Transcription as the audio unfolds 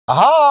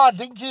Ah,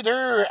 dinky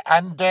do,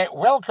 and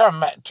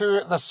welcome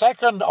to the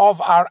second of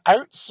our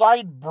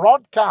outside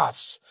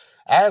broadcasts.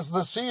 As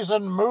the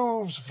season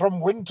moves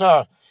from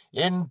winter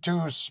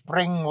into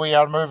spring, we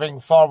are moving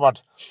forward.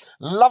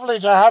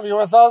 Lovely to have you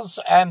with us,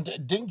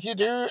 and dinky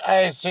do,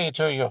 I say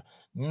to you.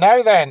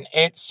 Now then,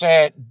 it's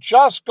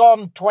just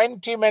gone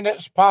 20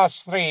 minutes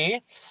past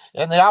 3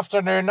 in the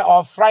afternoon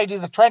of Friday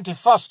the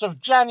 21st of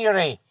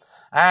January.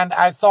 And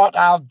I thought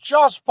I'll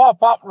just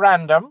pop up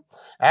random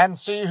and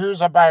see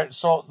who's about.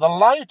 So the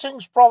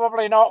lighting's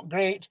probably not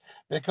great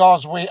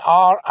because we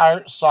are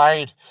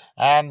outside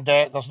and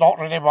there's not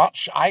really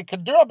much I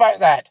can do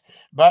about that.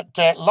 But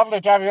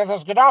lovely to have you with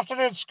us. Good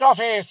afternoon,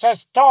 Scotty,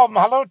 says Tom.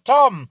 Hello,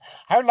 Tom.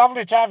 How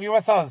lovely to have you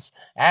with us.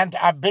 And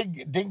a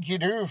big dinky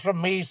do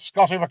from me,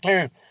 Scotty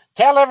McClue.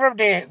 Tell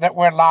everybody that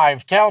we're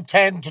live. Tell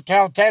 10 to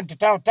tell 10 to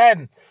tell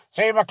 10.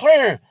 Say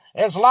McClue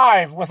is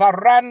live with a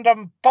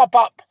random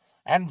pop-up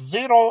and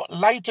zero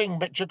lighting,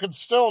 but you could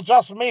still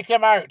just make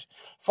him out.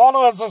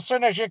 Follow us as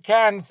soon as you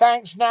can.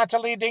 Thanks,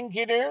 Natalie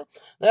Dinky-Doo.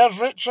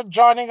 There's Richard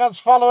joining us.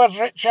 Follow us,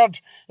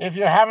 Richard, if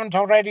you haven't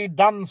already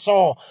done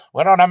so.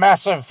 We're on a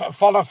massive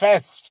follow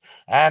fest,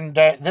 and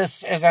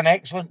this is an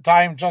excellent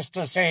time just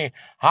to say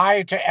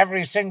hi to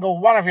every single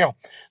one of you.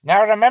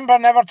 Now, remember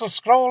never to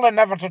scroll and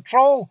never to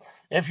troll.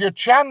 If you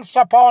chance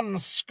upon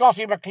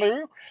Scotty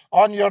McClue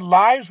on your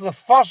lives, the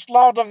first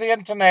lord of the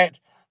internet,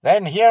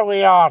 then here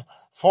we are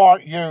for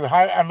you.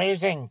 How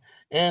amazing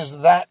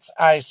is that,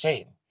 I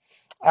say.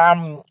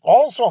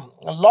 Also,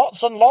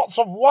 lots and lots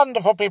of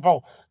wonderful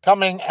people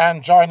coming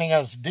and joining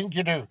us.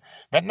 Dinky-doo.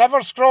 But never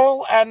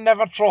scroll and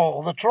never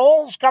troll. The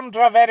trolls come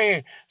to a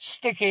very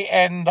sticky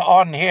end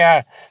on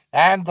here.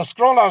 And the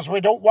scrollers,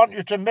 we don't want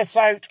you to miss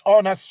out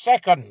on a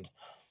second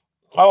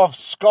of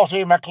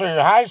Scotty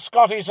McClue. Hi,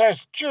 Scotty,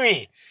 says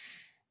Chewy.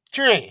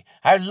 Chewy,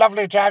 how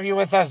lovely to have you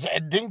with us,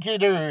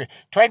 Dinky-Doo.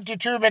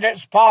 22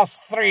 minutes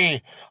past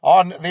 3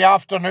 on the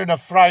afternoon of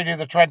Friday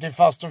the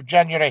 21st of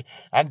January.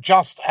 And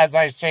just as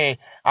I say,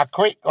 a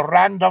quick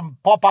random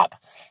pop-up.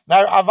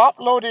 Now, I've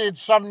uploaded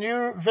some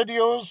new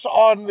videos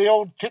on the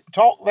old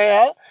TikTok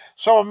there,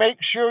 so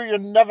make sure you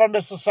never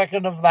miss a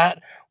second of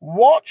that.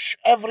 Watch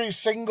every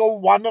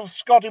single one of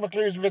Scotty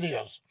McClue's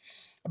videos,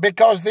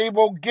 because they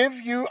will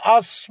give you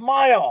a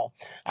smile,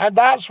 and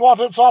that's what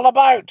it's all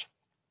about.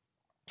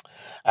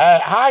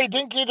 Hi,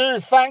 Dinky-Doo.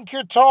 Thank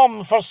you,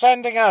 Tom, for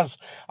sending us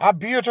a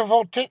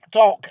beautiful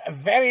TikTok.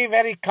 Very,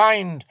 very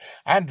kind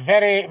and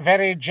very,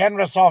 very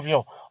generous of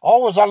you.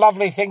 Always a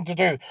lovely thing to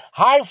do.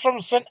 Hi from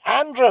St.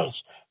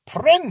 Andrews.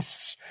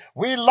 Prince,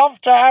 we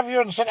love to have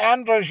you in St.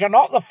 Andrews. You're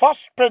not the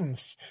first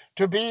prince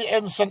to be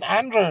in St.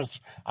 Andrews.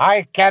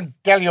 I can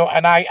tell you,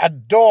 and I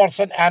adore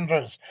St.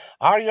 Andrews.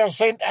 Are you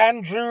St.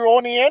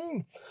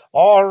 Andrewonian,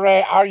 or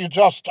are you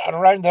just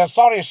around there?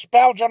 Sorry,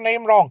 spelled your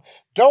name wrong.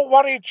 Don't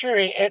worry,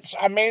 Chewy, it's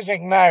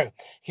amazing now.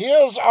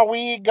 Here's a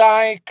wee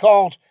guy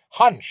called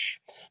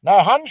Hunch. Now,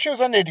 Hunch is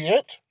an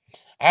idiot,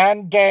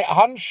 and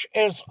Hunch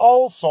is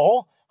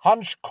also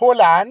Hunch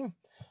Colan.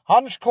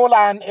 Hunch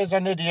Colan is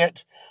an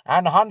idiot,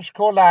 and Hunch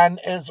Colan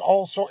is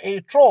also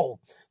a troll.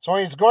 So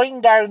he's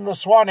going down the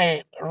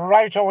Swanee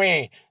right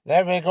away.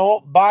 There we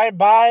go.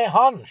 Bye-bye,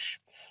 Hunch.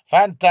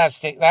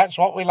 Fantastic. That's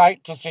what we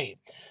like to see.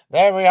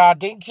 There we are.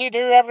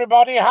 Dinky-Doo,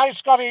 everybody. Hi,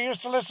 Scotty.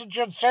 Used to listen to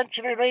you on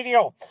Century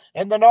Radio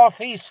in the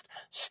Northeast.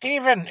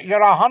 Stephen,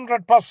 you're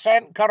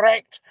 100%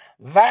 correct.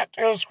 That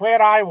is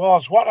where I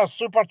was. What a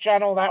super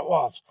channel that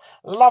was.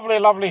 Lovely,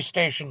 lovely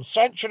station.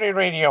 Century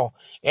Radio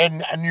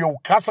in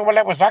Newcastle. Well,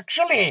 it was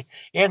actually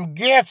in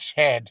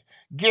Gateshead.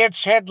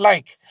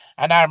 Gateshead-like.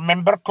 And I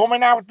remember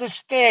coming out the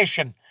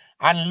station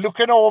and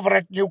looking over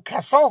at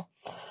Newcastle.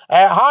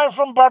 Hi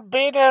from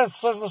Barbados,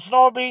 says the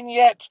snow been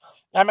yet.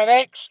 I'm an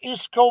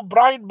ex-East Coast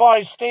bride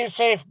boy. Stay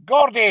safe.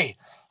 Gordy,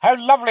 how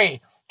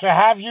lovely to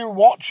have you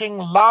watching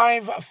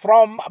live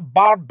from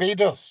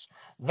Barbados.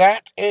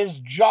 That is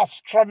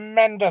just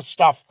tremendous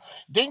stuff.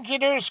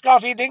 Dinky-Doo,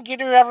 Scotty,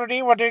 Dinky-Doo,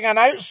 everybody. We're doing an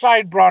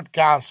outside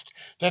broadcast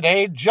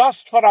today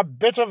just for a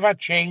bit of a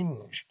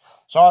change.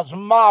 So it's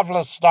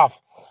marvellous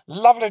stuff.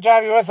 Lovely to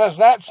have you with us.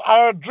 That's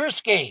our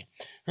Drewski,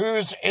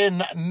 who's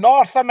in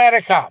North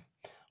America.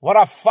 What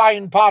a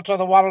fine part of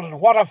the world, and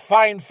what a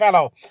fine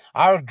fellow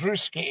our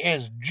Drewski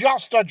is.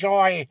 Just a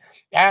joy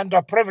and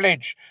a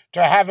privilege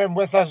to have him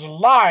with us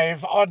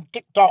live on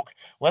TikTok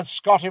with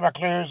Scotty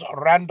McClue's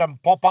random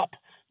pop-up,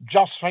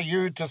 just for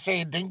you to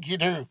say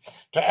Dinky-Doo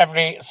to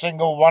every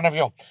single one of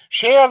you.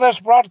 Share this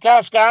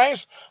broadcast,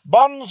 guys.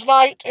 Buns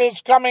Night is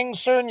coming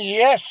soon,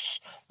 yes.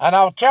 And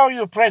I'll tell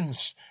you,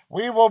 Prince,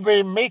 we will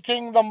be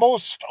making the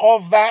most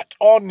of that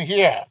on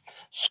here.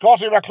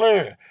 Scotty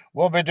McClue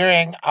will be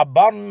doing a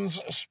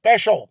Burns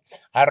special,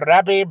 a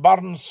Rabbi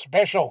Burns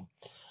special.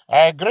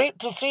 Great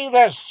to see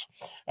this.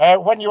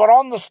 When you were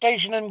on the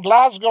station in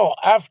Glasgow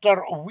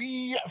after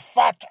Wee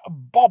Fat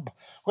Bob.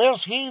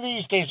 Where's he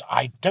these days?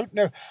 I don't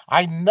know.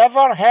 I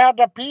never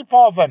heard a peep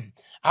of him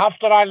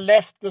after I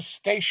left the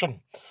station.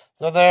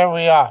 So there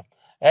we are.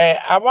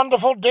 A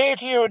wonderful day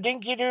to you,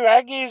 Dinky-Doo.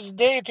 Haggis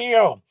Day to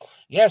you.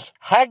 Yes,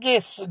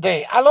 Haggis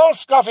Day. Hello,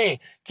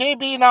 Scotty.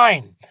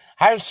 KB9.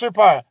 how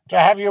super to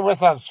have you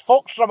with us,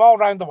 folks from all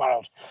around the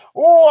world.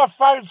 Oh, I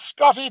found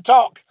Scotty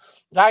Talk.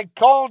 I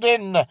called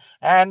in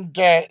and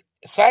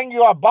sang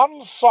you a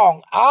Burns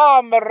song.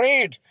 Ah,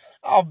 Mairead.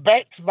 I'll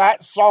bet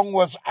that song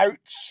was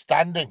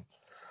outstanding.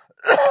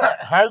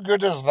 How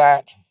good is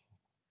that?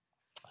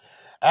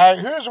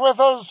 Who's with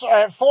us?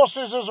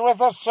 Forces is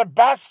with us.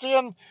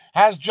 Sebastian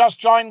has just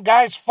joined.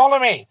 Guys, follow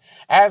me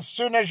as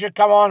soon as you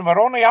come on. We're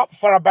only up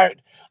for about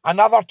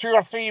another 2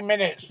 or 3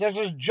 minutes. This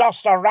is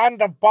just a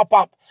random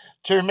pop-up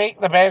to make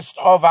the best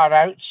of our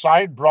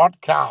outside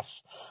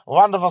broadcasts.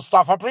 Wonderful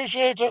stuff.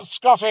 Appreciate it,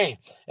 Scotty.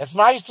 It's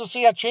nice to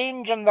see a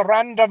change in the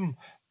random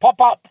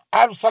pop-up.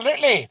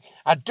 Absolutely.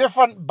 A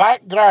different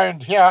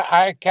background here,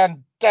 I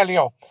can tell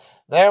you.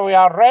 There we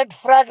are. Red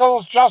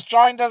Fraggles just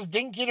joined us.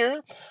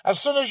 Dinky-doo. As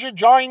soon as you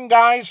join,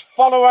 guys,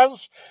 follow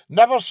us.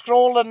 Never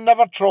scroll and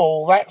never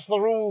troll. That's the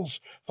rules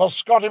for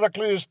Scottie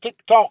McClue's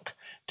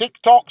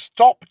TikTok's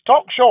top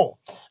talk show.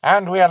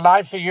 And we are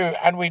live for you.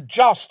 And we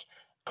just,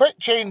 quick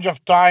change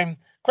of time,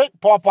 quick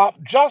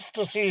pop-up just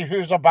to see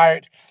who's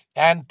about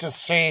and to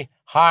say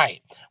hi.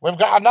 We've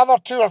got another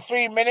 2 or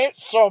 3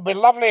 minutes, so it'll be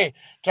lovely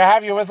to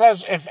have you with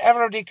us. If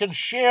everybody can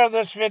share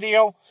this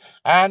video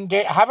and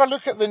have a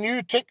look at the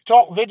new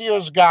TikTok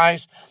videos,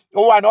 guys.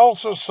 Oh, and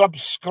also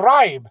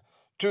subscribe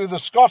to the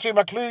Scottie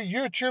McClue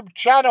YouTube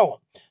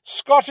channel.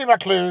 Scottie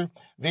McClue,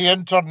 the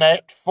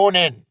internet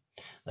phone-in.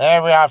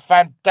 There we are.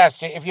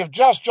 Fantastic. If you've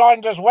just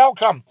joined us,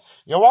 welcome.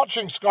 You're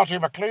watching Scottie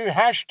McClue,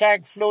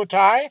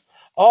 #FlowTie,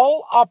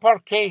 all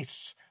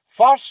uppercase.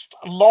 First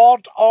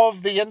Lord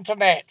of the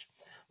Internet,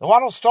 the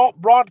world's top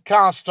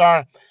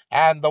broadcaster,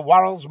 and the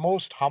world's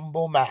most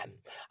humble man.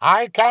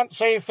 I can't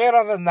say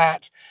fairer than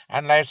that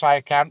unless I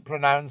can't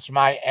pronounce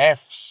my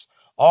F's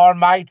or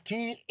my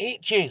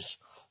TH's.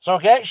 So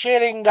get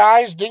sharing,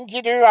 guys.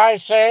 Dinky-doo, I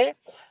say.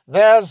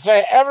 There's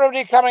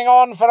everybody coming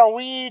on for a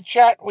wee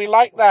chat. We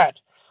like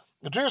that.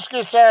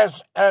 Drewski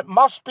says, it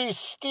must be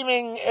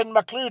steaming in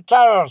McClue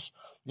Towers.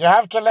 You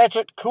have to let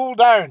it cool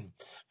down.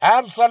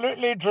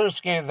 Absolutely,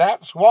 Drewski.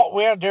 That's what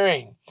we're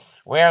doing.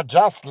 We're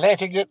just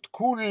letting it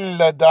cool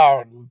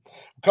down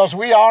because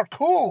we are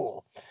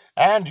cool.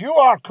 And you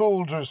are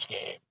cool,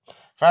 Drewski.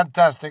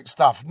 Fantastic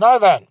stuff. Now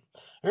then,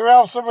 who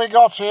else have we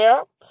got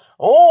here?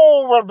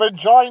 Oh, we've been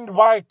joined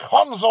by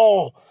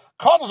Conzo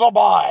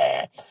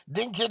Boy.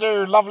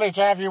 Dinky-doo, lovely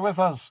to have you with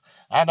us.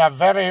 And a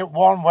very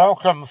warm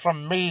welcome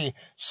from me,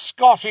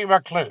 Scottie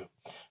McClue.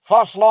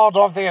 First Lord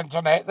of the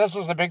Internet. This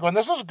is the big one.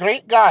 This is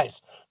great,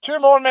 guys. 2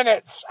 more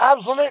minutes.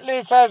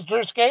 Absolutely, says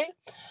Drewski.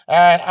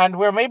 And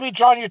we'll maybe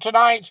join you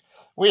tonight.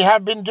 We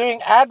have been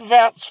doing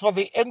adverts for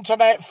the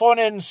internet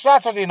phone-in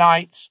Saturday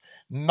nights,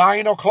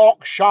 9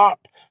 o'clock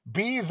sharp.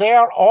 Be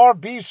there or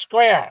be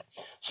square.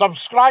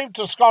 Subscribe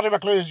to Scottie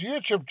McClue's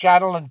YouTube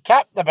channel and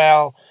tap the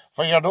bell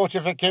for your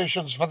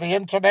notifications for the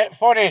internet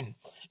phone-in.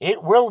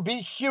 It will be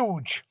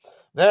huge.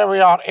 There we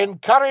are.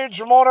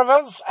 Encourage more of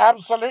us.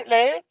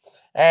 Absolutely.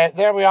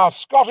 There we are.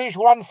 Scottish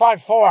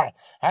 154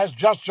 has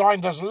just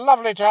joined us.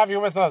 Lovely to have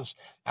you with us.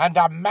 And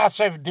a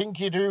massive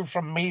dinky-doo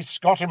from me,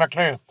 Scottie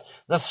McClue.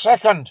 The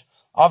second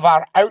of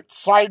our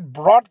outside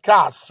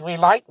broadcasts. We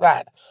like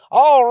that.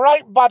 All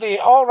right, buddy.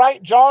 All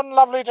right, John.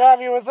 Lovely to have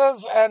you with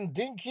us. And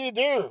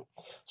dinky-doo.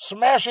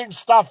 Smashing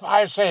stuff,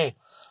 I say.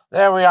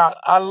 There we are.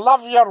 I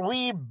love your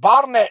wee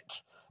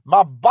barnet.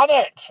 My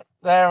bunnet.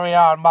 There we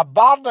are. My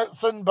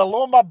barnet's in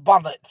below my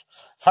bunnet.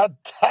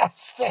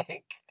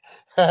 Fantastic.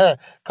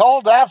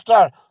 Called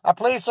after a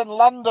place in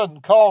London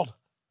called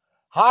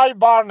High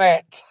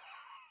Barnet.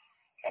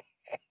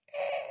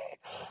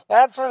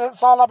 That's what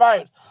it's all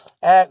about.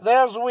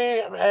 There's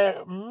we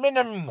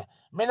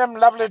Minim,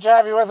 lovely to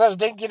have you with us.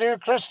 Dinky-doo.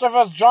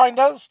 Christopher's joined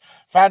us.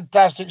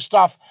 Fantastic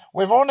stuff.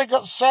 We've only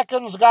got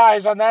seconds,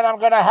 guys, and then I'm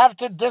going to have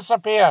to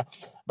disappear.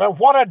 But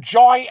what a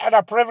joy and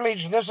a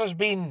privilege this has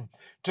been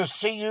to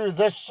see you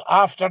this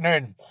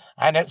afternoon.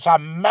 And it's a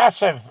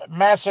massive,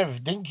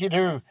 massive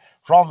dinky-doo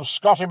from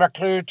Scottie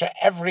McClue to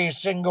every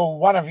single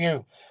one of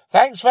you.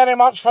 Thanks very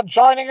much for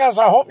joining us.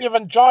 I hope you've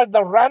enjoyed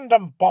the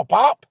random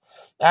pop-up.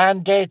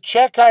 And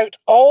check out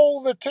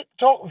all the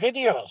TikTok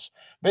videos,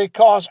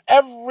 because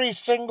every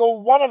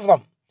single one of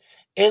them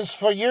is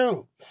for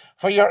you,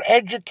 for your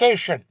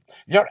education,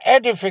 your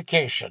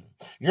edification,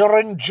 your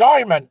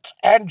enjoyment,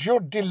 and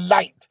your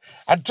delight.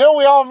 Until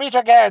we all meet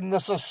again,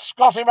 this is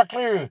Scottie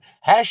McClue,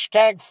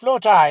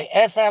 #FlowTie,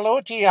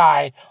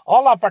 FLOTI,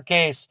 all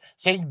uppercase,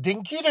 saying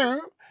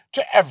dinky-doo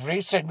to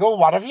every single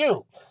one of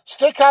you.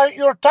 Stick out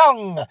your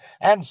tongue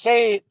and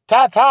say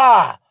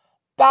ta-ta,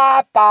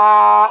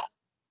 ba-ba.